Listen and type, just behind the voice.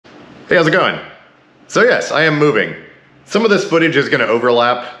Hey, how's it going? So yes, I am moving. Some of this footage is gonna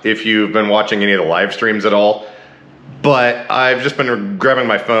overlap if you've been watching any of the live streams at all, but I've just been grabbing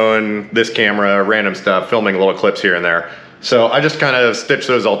my phone, this camera, random stuff, filming little clips here and there. So I just kind of stitched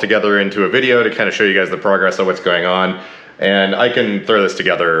those all together into a video to kind of show you guys the progress of what's going on. And I can throw this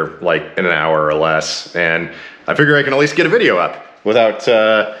together like in an hour or less. And I figure I can at least get a video up without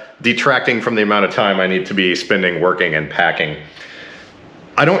detracting from the amount of time I need to be spending working and packing.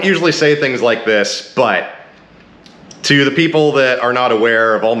 I don't usually say things like this, but to the people that are not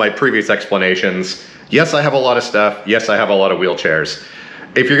aware of all my previous explanations, yes, I have a lot of stuff. Yes, I have a lot of wheelchairs.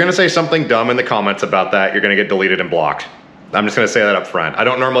 If you're gonna say something dumb in the comments about that, you're gonna get deleted and blocked. I'm just gonna say that up front. I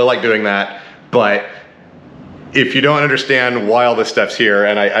don't normally like doing that, but if you don't understand why all this stuff's here,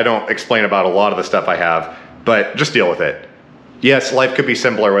 and I don't explain about a lot of the stuff I have, but just deal with it. Yes, life could be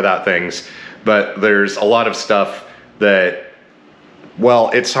simpler without things, but there's a lot of stuff that, well,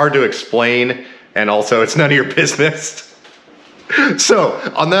 it's hard to explain, and also it's none of your business. So,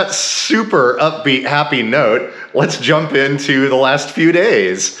 on that super upbeat, happy note, let's jump into the last few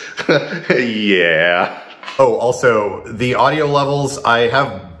days. Yeah. Oh, also, the audio levels, I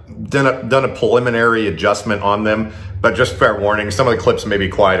have done a preliminary adjustment on them, but just fair warning, some of the clips may be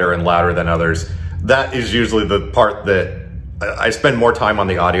quieter and louder than others. That is usually the part that I spend more time on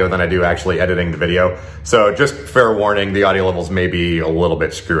the audio than I do actually editing the video. So just fair warning, the audio levels may be a little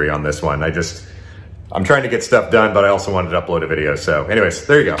bit screwy on this one. I'm trying to get stuff done, but I also wanted to upload a video. So anyways,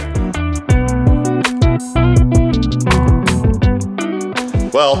 there you go.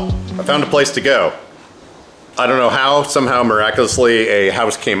 Well, I found a place to go. I don't know how, somehow miraculously a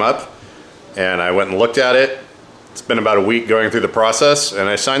house came up and I went and looked at it. It's been about a week going through the process and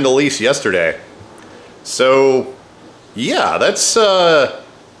I signed the lease yesterday. So yeah, that's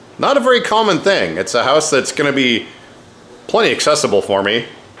not a very common thing. It's a house that's gonna be plenty accessible for me,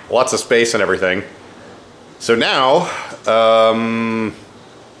 lots of space and everything. So now, I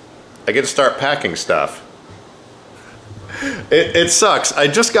get to start packing stuff. It sucks. I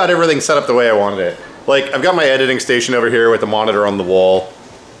just got everything set up the way I wanted it. Like, I've got my editing station over here with the monitor on the wall.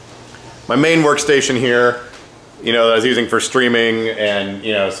 My main workstation here, you know, that I was using for streaming and,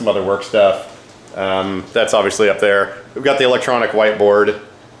 you know, some other work stuff. That's obviously up there. We've got the electronic whiteboard.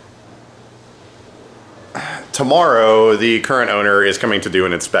 Tomorrow, the current owner is coming to do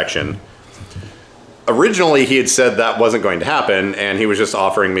an inspection. Originally, he had said that wasn't going to happen, and he was just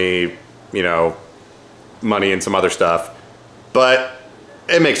offering me, you know, money and some other stuff. But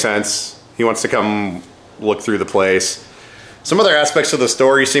it makes sense. He wants to come look through the place. Some other aspects of the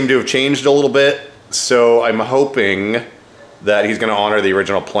story seem to have changed a little bit, so I'm hoping that he's going to honor the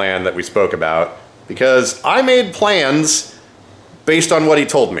original plan that we spoke about, because I made plans based on what he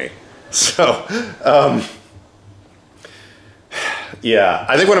told me. So, yeah,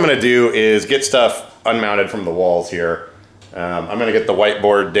 I think what I'm going to do is get stuff unmounted from the walls here. I'm going to get the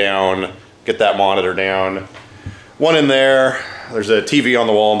whiteboard down, get that monitor down. One in there, there's a TV on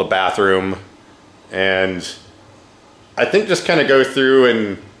the wall in the bathroom, and I think just kind of go through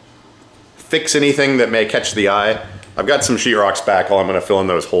and fix anything that may catch the eye. I've got some sheetrock spackle. I'm going to fill in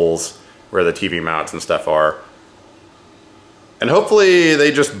those holes where the TV mounts and stuff are. And hopefully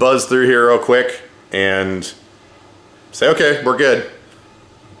they just buzz through here real quick and say, okay, we're good.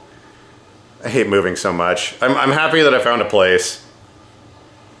 I hate moving so much. I'm happy that I found a place.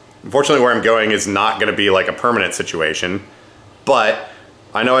 Unfortunately, where I'm going is not going to be like a permanent situation, but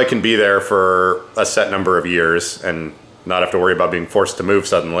I know I can be there for a set number of years and not have to worry about being forced to move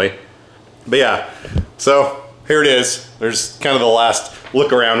suddenly. But yeah, so here it is. There's kind of the last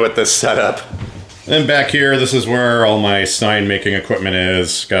look around with this setup. And back here, this is where all my sign making equipment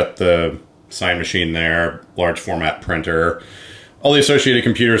is. Got the sign machine there, large format printer, all the associated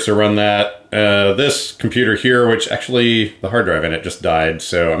computers to run that. This computer here, which actually the hard drive in it just died,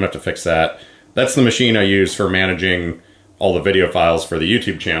 so I'm gonna have to fix that. That's the machine I use for managing all the video files for the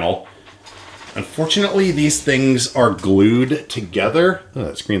YouTube channel. Unfortunately, these things are glued together. Oh,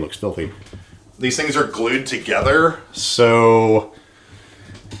 that screen looks filthy. These things are glued together, so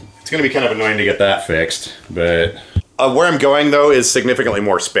it's gonna be kind of annoying to get that fixed, but where I'm going though is significantly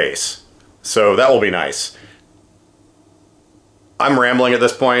more space, so that will be nice. I'm rambling at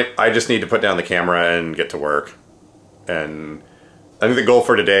this point. I just need to put down the camera and get to work. And I think the goal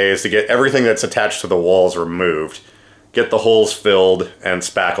for today is to get everything that's attached to the walls removed, get the holes filled and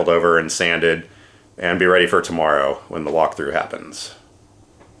spackled over and sanded, and be ready for tomorrow when the walkthrough happens.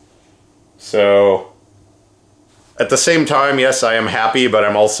 So, at the same time, yes, I am happy, but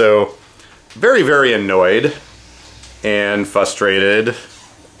I'm also very, very annoyed and frustrated.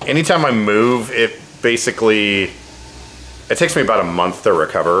 Anytime I move, it takes me about a month to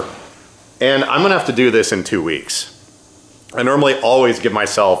recover And I'm gonna have to do this in 2 weeks. I normally always give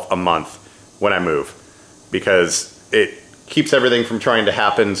myself a month when I move because it keeps everything from trying to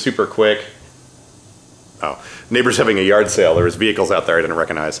happen super quick. Oh, neighbor's having a yard sale. There was vehicles out there I didn't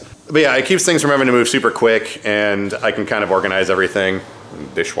recognize. But yeah, it keeps things from having to move super quick, and I can kind of organize everything.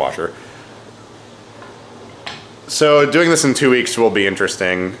 Dishwasher. So doing this in 2 weeks will be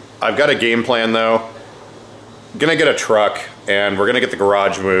interesting. I've got a game plan though. Gonna get a truck, and we're gonna get the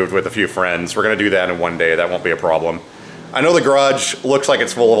garage moved with a few friends. We're gonna do that in one day. That won't be a problem. I know the garage looks like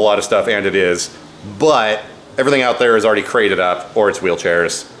it's full of a lot of stuff, and it is, but everything out there is already crated up, or it's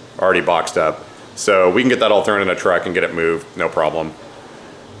wheelchairs, already boxed up. So we can get that all thrown in a truck and get it moved, no problem.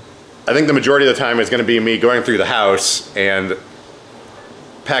 I think the majority of the time is gonna be me going through the house and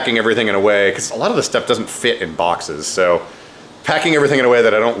packing everything in a way, because a lot of the stuff doesn't fit in boxes, so packing everything in a way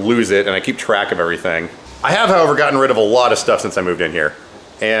that I don't lose it and I keep track of everything. I have, however, gotten rid of a lot of stuff since I moved in here.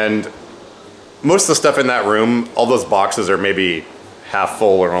 And most of the stuff in that room, all those boxes are maybe half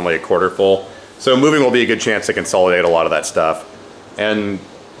full or only a quarter full. So moving will be a good chance to consolidate a lot of that stuff. And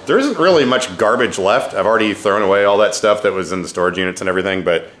there isn't really much garbage left. I've already thrown away all that stuff that was in the storage units and everything.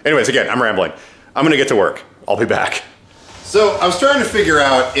 But anyways, again, I'm rambling. I'm gonna get to work. I'll be back. So I was trying to figure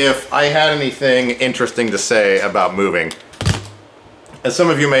out if I had anything interesting to say about moving. As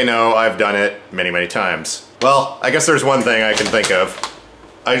some of you may know, I've done it many, many times. Well, I guess there's one thing I can think of.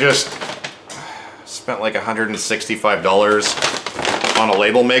 I just spent like $165 on a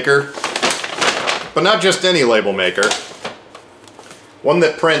label maker. But not just any label maker. One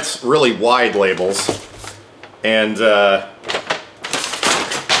that prints really wide labels. And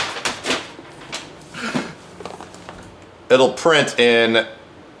it'll print in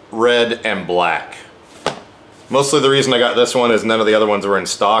red and black. Mostly the reason I got this one is none of the other ones were in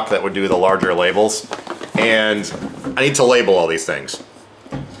stock that would do the larger labels. And I need to label all these things.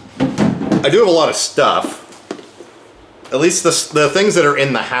 I do have a lot of stuff. At least the things that are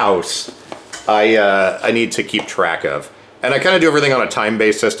in the house, I need to keep track of. And I kind of do everything on a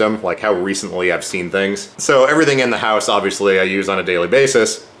time-based system, like how recently I've seen things. So everything in the house, obviously, I use on a daily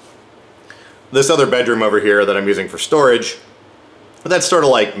basis. This other bedroom over here that I'm using for storage, that's sort of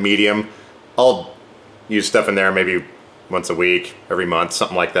like medium. I'll use stuff in there maybe once a week, every month,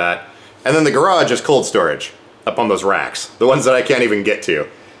 something like that. And then the garage is cold storage, up on those racks, the ones that I can't even get to.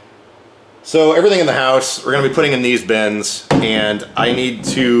 So everything in the house, we're gonna be putting in these bins, and I need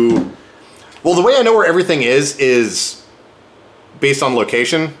to, well, the way I know where everything is based on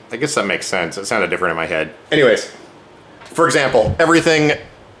location. I guess that makes sense. It sounded different in my head. Anyways, for example, everything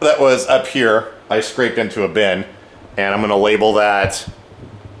that was up here, I scraped into a bin, and I'm gonna label that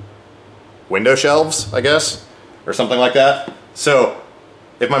window shelves, I guess, or something like that. So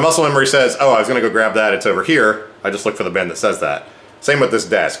if my muscle memory says, oh, I was gonna go grab that, it's over here, I just look for the bin that says that. Same with this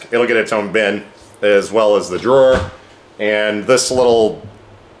desk. It'll get its own bin, as well as the drawer, and this little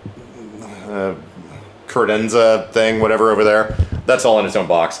credenza thing, whatever over there, that's all in its own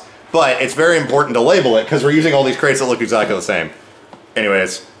box. But it's very important to label it because we're using all these crates that look exactly the same.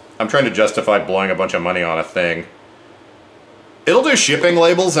 Anyways, I'm trying to justify blowing a bunch of money on a thing. It'll do shipping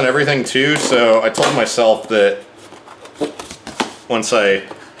labels and everything too, so I told myself that once I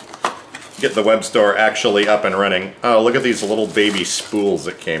get the web store actually up and running. Oh, look at these little baby spools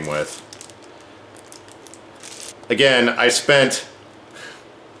it came with. Again, I spent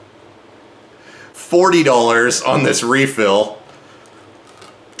 $40 on this refill.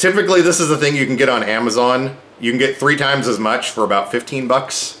 Typically, this is the thing you can get on Amazon. You can get 3 times as much for about 15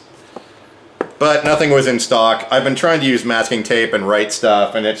 bucks. But nothing was in stock. I've been trying to use masking tape and write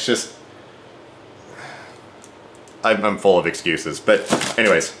stuff, and it's just... I'm full of excuses. But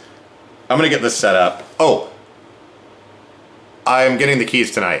anyways, I'm gonna get this set up. Oh! I'm getting the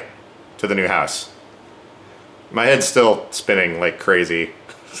keys tonight to the new house. My head's still spinning like crazy.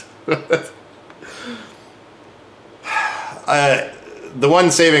 The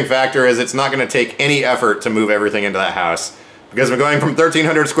one saving factor is it's not going to take any effort to move everything into that house because I'm going from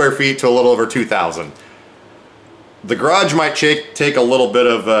 1,300 square feet to a little over 2,000. The garage might take a little bit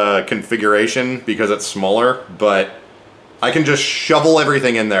of configuration because it's smaller, but I can just shovel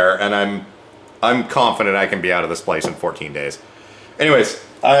everything in there, and I'm confident I can be out of this place in 14 days. Anyways,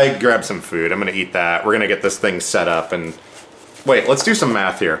 I grabbed some food. I'm going to eat that. We're going to get this thing set up, and wait, let's do some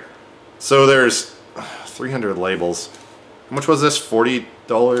math here. So there's 300 labels. How much was this?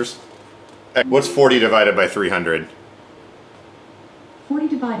 $40? What's 40 divided by 300? 40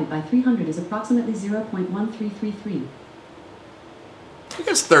 divided by 300 is approximately 0.1333. I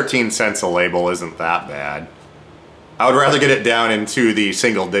guess 13 cents a label isn't that bad. I would rather get it down into the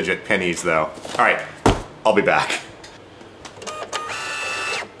single-digit pennies, though. All right, I'll be back.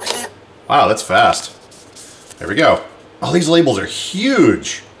 Wow, that's fast. There we go. Oh, these labels are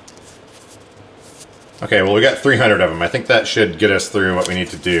huge. Okay, well, we got 300 of them. I think that should get us through what we need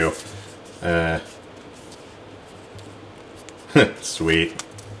to do. Sweet.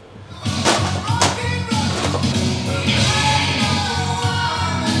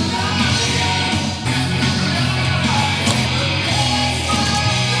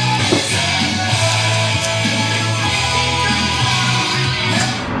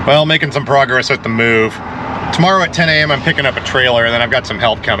 Well, making some progress with the move. Tomorrow at 10 a.m. I'm picking up a trailer, and then I've got some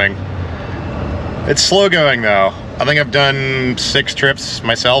help coming. It's slow going though. I think I've done 6 trips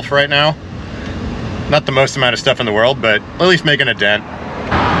myself right now. Not the most amount of stuff in the world, but at least making a dent.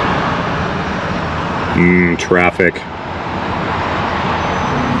 Traffic.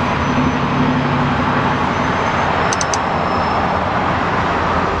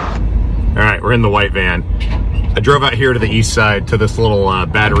 All right, we're in the white van. I drove out here to the east side to this little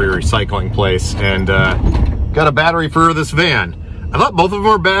battery recycling place and got a battery for this van. I thought both of them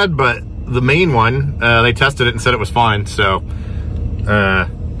were bad, but the main one, they tested it and said it was fine, so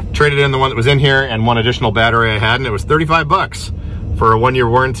traded in the one that was in here and one additional battery I had, and it was 35 bucks for a 1-year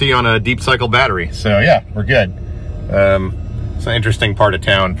warranty on a deep cycle battery. So yeah, we're good. It's an interesting part of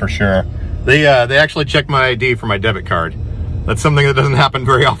town for sure. They actually checked my ID for my debit card. That's something that doesn't happen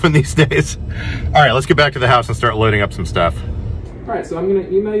very often these days. All right, let's get back to the house and start loading up some stuff. All right, so I'm gonna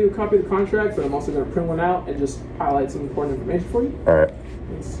email you a copy of the contract, but I'm also gonna print one out and just highlight some important information for you. All right.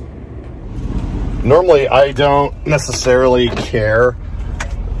 Thanks. Normally, I don't necessarily care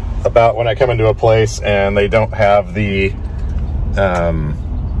about when I come into a place and they don't have the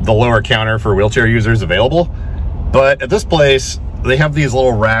lower counter for wheelchair users available. But at this place, they have these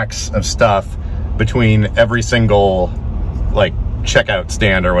little racks of stuff between every single like checkout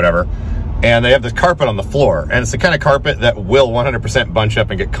stand or whatever. And they have this carpet on the floor, and it's the kind of carpet that will 100% bunch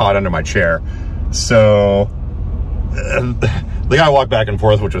up and get caught under my chair. So the guy walked back and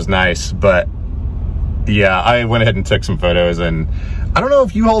forth, which was nice, but yeah, I went ahead and took some photos, and I don't know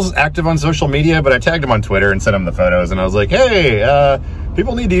if U-Haul's active on social media, but I tagged him on Twitter and sent him the photos, and I was like, hey,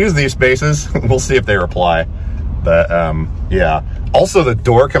 people need to use these spaces. We'll see if they reply. But yeah. Also, the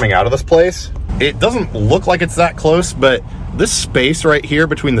door coming out of this place, it doesn't look like it's that close, but this space right here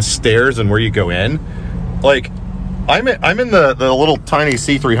between the stairs and where you go in, like, I'm in the little tiny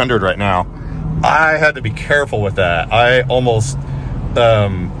C300 right now. I had to be careful with that. I almost,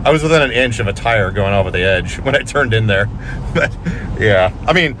 I was within an inch of a tire going over the edge when I turned in there. But yeah,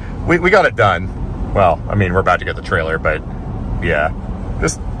 I mean, we got it done. Well, I mean, we're about to get the trailer, but yeah,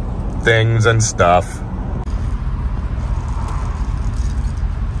 just things and stuff.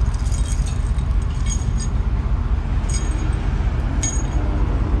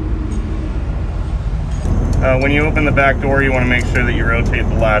 When you open the back door, you want to make sure that you rotate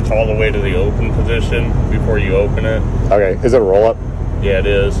the latch all the way to the open position before you open it. Okay, is it a roll-up? Yeah, it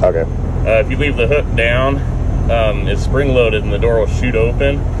is. Okay. If you leave the hook down, it's spring-loaded and the door will shoot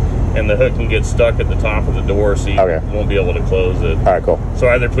open, and the hook can get stuck at the top of the door, so you won't be able to close it. All right, cool. So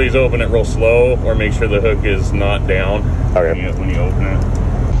either please open it real slow, or make sure the hook is not down when you open it.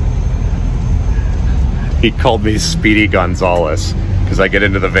 He called me Speedy Gonzalez because I get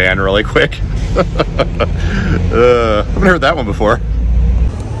into the van really quick. Haven't heard that one before. See,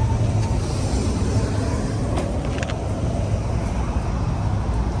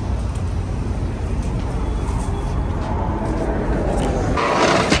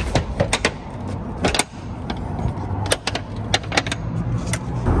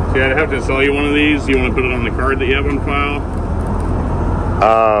 I'd have to sell you one of these. You want to put it on the card that you have on file?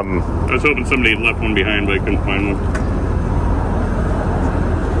 I was hoping somebody left one behind, but I couldn't find one.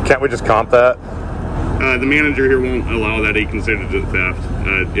 Can't we just comp that? The manager here won't allow that. He considers it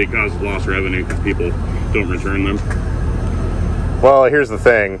theft. It causes lost revenue because people don't return them. Well, here's the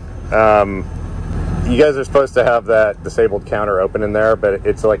thing. You guys are supposed to have that disabled counter open in there, but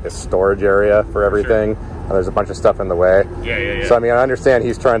it's like a storage area for everything. Sure. And there's a bunch of stuff in the way. Yeah. So, I mean, I understand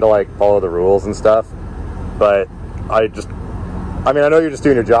he's trying to, like, follow the rules and stuff, but I mean, I know you're just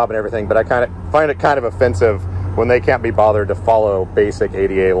doing your job and everything, but I find it kind of offensive when they can't be bothered to follow basic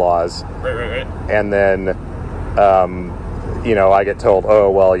ADA laws. Right. And then, you know, I get told,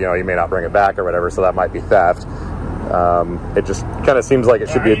 oh, well, you know, you may not bring it back or whatever, so that might be theft. It just kind of seems like it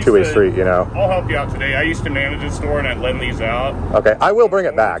should be a two-way street, you know? I'll help you out today. I used to manage a store and I'd lend these out. Okay, I will bring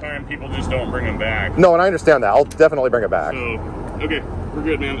it back. All the time, people just don't bring them back. No, and I understand that. I'll definitely bring it back. So Okay, we're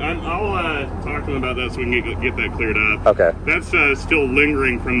good, man. I'll talk to them about that so we can get that cleared up. Okay. That's still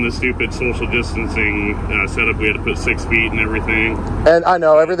lingering from the stupid social distancing setup. We had to put 6 feet and everything. And I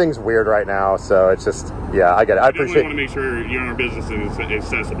know everything's weird right now, so it's just, yeah, I get it. I appreciate. Want to make sure our business is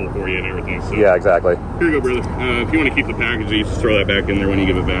accessible for you and everything. So. Yeah, exactly. Here you go, brother. If you want to keep the package, you just throw that back in there when you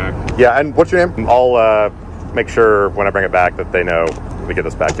give it back. Yeah, and what's your name? I'll make sure when I bring it back that they know we get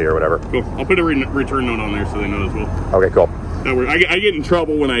this back to you or whatever. Cool. I'll put a return note on there so they know as well. Okay, cool. I get in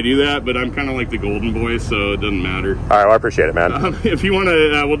trouble when I do that, but I'm kind of like the golden boy, so it doesn't matter. All right, well, I appreciate it, man. If you want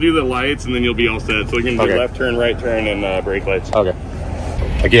to, we'll do the lights, and then you'll be all set. So we can do left turn, right turn, and brake lights. Okay.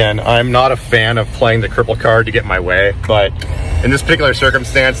 Again, I'm not a fan of playing the cripple card to get my way, but in this particular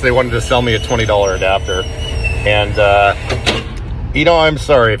circumstance, they wanted to sell me a $20 adapter. And, you know, I'm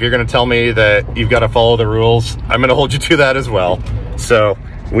sorry. If you're going to tell me that you've got to follow the rules, I'm going to hold you to that as well. So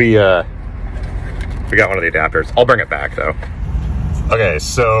we got one of the adapters. I'll bring it back, though. Okay,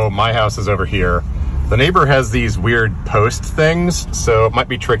 so my house is over here. The neighbor has these weird post things, so it might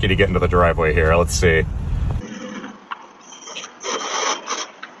be tricky to get into the driveway here. Let's see.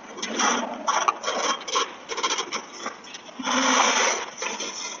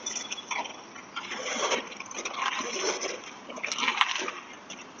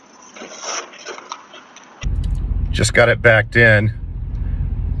 Just got it backed in,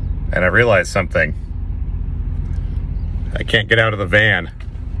 and I realized something. I can't get out of the van.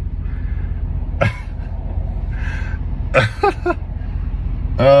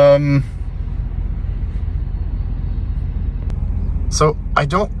 So I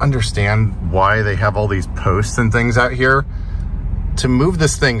don't understand why they have all these posts and things out here. To move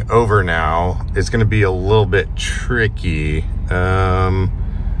this thing over now is going to be a little bit tricky. Well,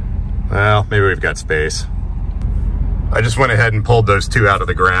 maybe we've got space. I just went ahead and pulled those two out of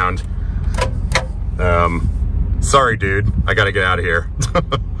the ground. Sorry, dude. I gotta get out of here.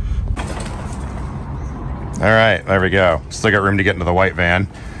 All right, there we go. Still got room to get into the white van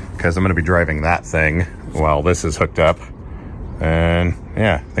because I'm gonna be driving that thing while this is hooked up. And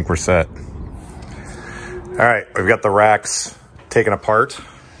yeah, I think we're set. All right, we've got the racks taken apart.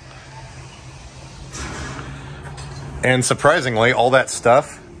 And surprisingly, all that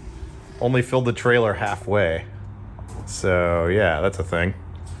stuff only filled the trailer halfway. So yeah, that's a thing.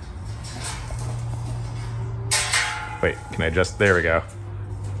 Wait, can I adjust? There we go.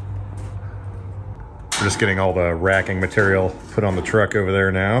 We're just getting all the racking material put on the truck over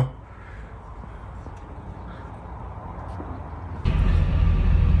there now.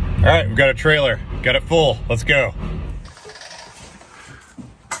 All right, we've got a trailer. Got it full. Let's go.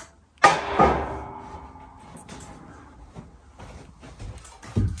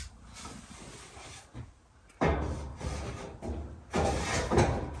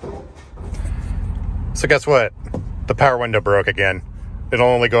 So guess what? The power window broke again. It'll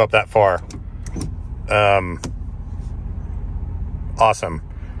only go up that far. Awesome.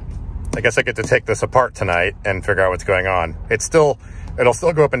 I guess I get to take this apart tonight and figure out what's going on. It'll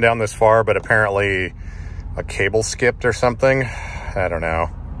still go up and down this far, but apparently a cable skipped or something. I don't know.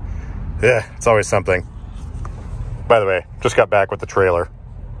 Yeah, it's always something. By the way, just got back with the trailer.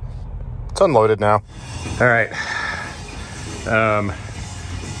 It's unloaded now. All right.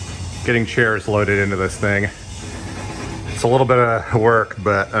 Getting chairs loaded into this thing. It's a little bit of work,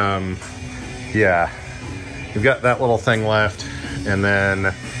 but yeah. We've got that little thing left, and then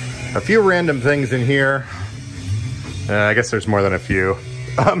a few random things in here. I guess there's more than a few.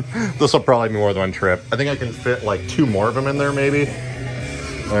 This will probably be more than one trip. I think I can fit like 2 more of them in there, maybe.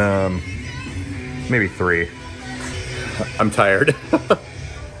 Maybe 3. I'm tired.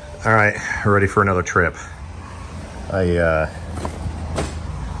 All right, we're ready for another trip. I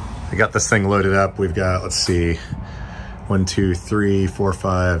got this thing loaded up. We've got, let's see, 1, 2, 3, 4,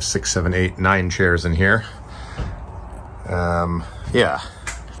 5, 6, 7, 8, 9 chairs in here. Yeah.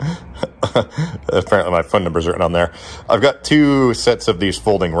 Apparently my phone number's written on there. I've got 2 sets of these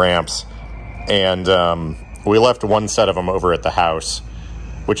folding ramps, and we left 1 set of them over at the house,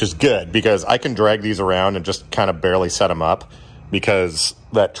 which is good because I can drag these around and just kind of barely set them up because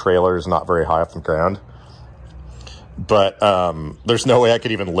that trailer is not very high off the ground. But there's no way I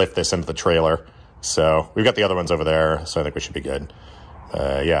could even lift this into the trailer. So we've got the other ones over there, so I think we should be good.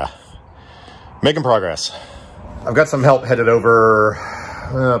 Yeah, making progress. I've got some help headed over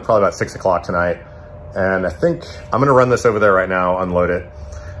probably about 6 o'clock tonight. And I think I'm gonna run this over there right now, unload it.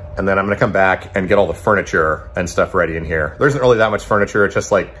 And then I'm gonna come back and get all the furniture and stuff ready in here. There isn't really that much furniture. It's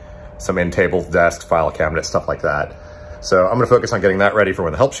just like some end tables, desks, file cabinets, stuff like that. So I'm gonna focus on getting that ready for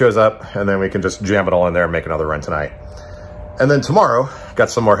when the help shows up, and then we can just jam it all in there and make another run tonight. And then tomorrow, got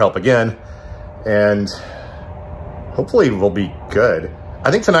some more help again, and hopefully will be good.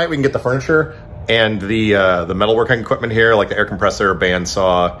 I think tonight we can get the furniture and the metalworking equipment here, like the air compressor,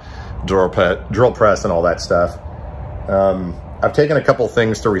 bandsaw, drill press, and all that stuff. I've taken a couple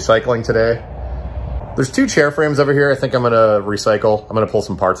things to recycling today. There's 2 chair frames over here I think I'm gonna recycle. I'm gonna pull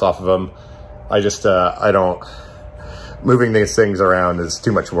some parts off of them. I just, moving these things around is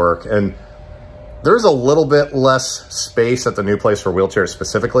too much work. And there's a little bit less space at the new place for wheelchairs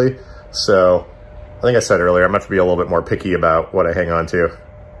specifically. So I think I said earlier, I'm gonna have to be a little bit more picky about what I hang on to.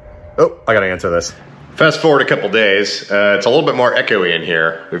 Oh, I gotta answer this. Fast forward a couple days, it's a little bit more echoey in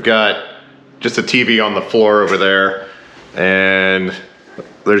here. We've got just a TV on the floor over there, and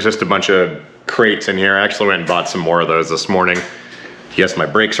there's just a bunch of crates in here. I actually went and bought some more of those this morning. Yes, my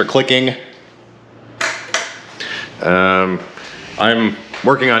brakes are clicking. I'm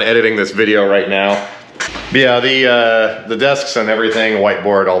working on editing this video right now. But yeah, the desks and everything,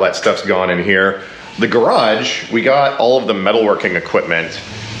 whiteboard, all that stuff's gone in here. The garage, we got all of the metalworking equipment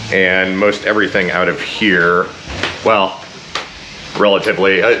and most everything out of here. Well,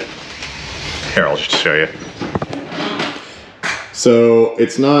 relatively. Here, I'll just show you. So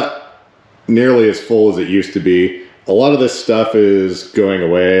it's not nearly as full as it used to be. A lot of this stuff is going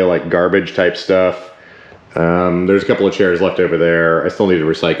away, like garbage type stuff. There's a couple of chairs left over there. I still need to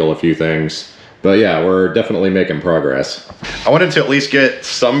recycle a few things. But yeah, we're definitely making progress. I wanted to at least get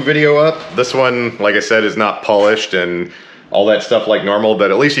some video up. This one, like I said, is not polished and all that stuff like normal,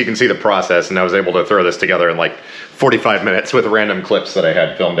 but at least you can see the process, and I was able to throw this together in like 45 minutes with random clips that I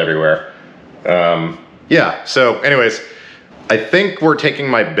had filmed everywhere. Yeah, so anyways, I think we're taking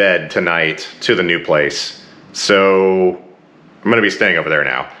my bed tonight to the new place. So I'm gonna be staying over there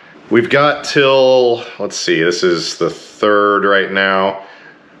now. We've got till, let's see, this is the 3rd right now.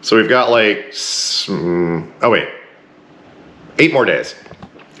 So we've got like, 8 more days.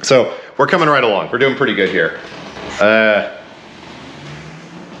 So we're coming right along. We're doing pretty good here.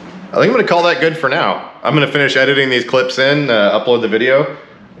 I think I'm gonna call that good for now. I'm gonna finish editing these clips in, upload the video,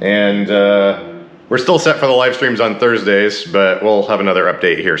 and we're still set for the live streams on Thursdays, but we'll have another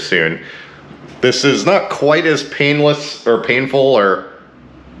update here soon. This is not quite as painless or painful, or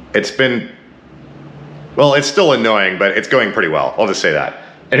it's been, well, it's still annoying, but it's going pretty well. I'll just say that.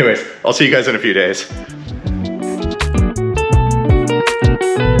 Anyways, I'll see you guys in a few days.